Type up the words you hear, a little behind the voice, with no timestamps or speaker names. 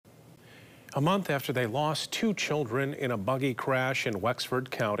A month after they lost 2 children in a buggy crash in Wexford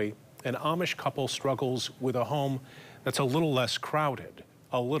County, an Amish couple struggles with a home that's a little less crowded,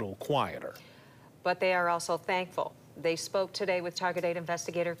 a little quieter. But they are also thankful. They spoke today with Target 8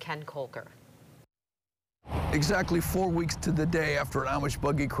 investigator Ken Kolker. Exactly 4 weeks to the day after an Amish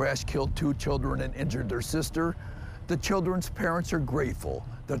buggy crash killed 2 children and injured their sister, the children's parents are grateful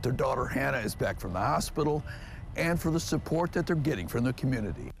that their daughter Hannah is back from the hospital and for the support that they're getting from the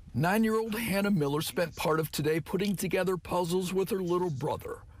community. 9-year-old Hannah Miller spent part of today putting together puzzles with her little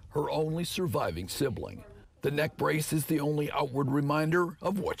brother, her only surviving sibling. The neck brace is the only outward reminder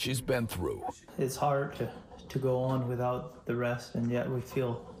of what she's been through. It's hard to go on without the rest, and yet we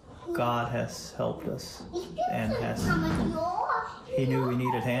feel God has helped us and He knew we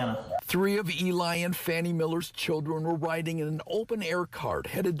needed Hannah. 3 of Eli and Fannie Miller's children were riding in an open-air cart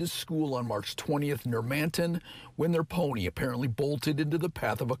headed to school on March 20th near Manton when their pony apparently bolted into the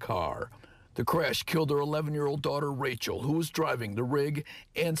path of a car. The crash killed her 11-year-old daughter Rachel, who was driving the rig,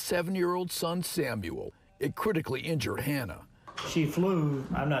 and 7-year-old son Samuel. It critically injured Hannah. She flew,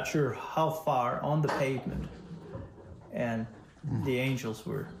 I'm not sure how far, on the pavement, and the angels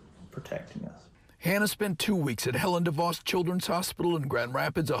were protecting us. Hannah spent 2 weeks at Helen DeVos Children's Hospital in Grand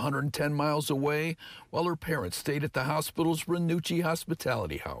Rapids, 110 miles away, while her parents stayed at the hospital's Ranucci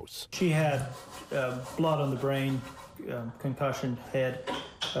Hospitality House. She had blood on the brain, concussion head,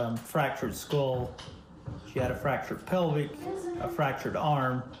 fractured skull. She had a fractured pelvic, a fractured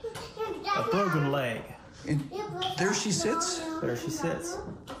arm, a broken leg. And there she sits? There she sits.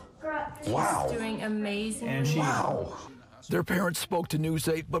 Wow. She's doing amazing. And Wow. Their parents spoke to News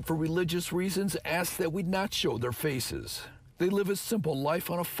 8, but for religious reasons asked that we not show their faces. They live a simple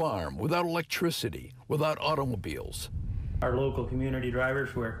life on a farm, without electricity, without automobiles. Our local community drivers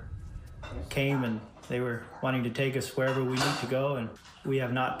came and they were wanting to take us wherever we need to go, and we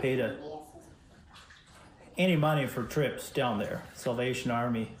have not paid any money for trips down there. Salvation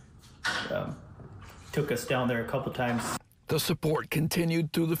Army took us down there a couple times. The support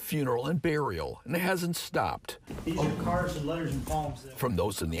continued through the funeral and burial, and it hasn't stopped. These are cards and letters and poems. From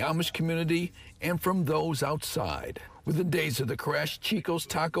those in the Amish community and from those outside. Within days of the crash, Chico's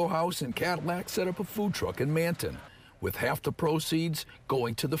Taco House and Cadillac set up a food truck in Manton, with half the proceeds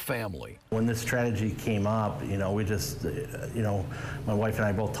going to the family. When this tragedy came up, we just, my wife and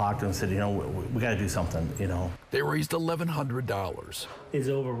I both talked to him and said, we got to do something, They raised $1,100. It's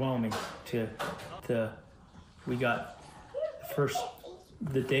overwhelming we got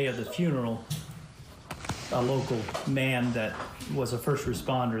the day of the funeral, a local man that was a first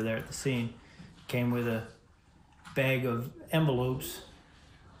responder there at the scene came with a bag of envelopes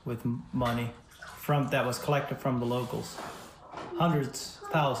with money that was collected from the locals. Hundreds,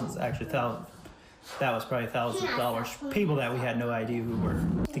 thousands, actually thousands. That was probably thousands of dollars. People that we had no idea who were.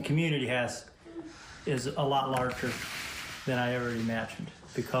 The community is a lot larger than I ever imagined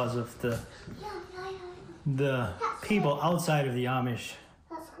because of the people outside of the Amish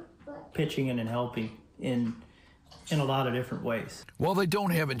pitching in and helping in a lot of different ways. While they don't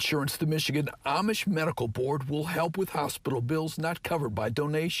have insurance, the Michigan Amish Medical Board will help with hospital bills not covered by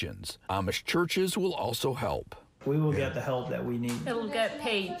donations. Amish churches will also help. We will get the help that we need. It'll get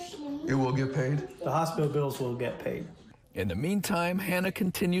paid. It will get paid? The hospital bills will get paid. In the meantime, Hannah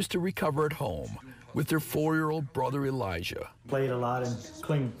continues to recover at home with her 4-year-old brother Elijah. Played a lot and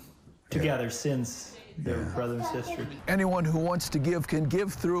cling together since their brother and sister. Anyone who wants to give can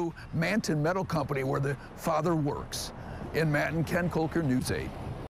give through Manton Metal Company, where the father works. In Manton, Ken Kolker, News 8.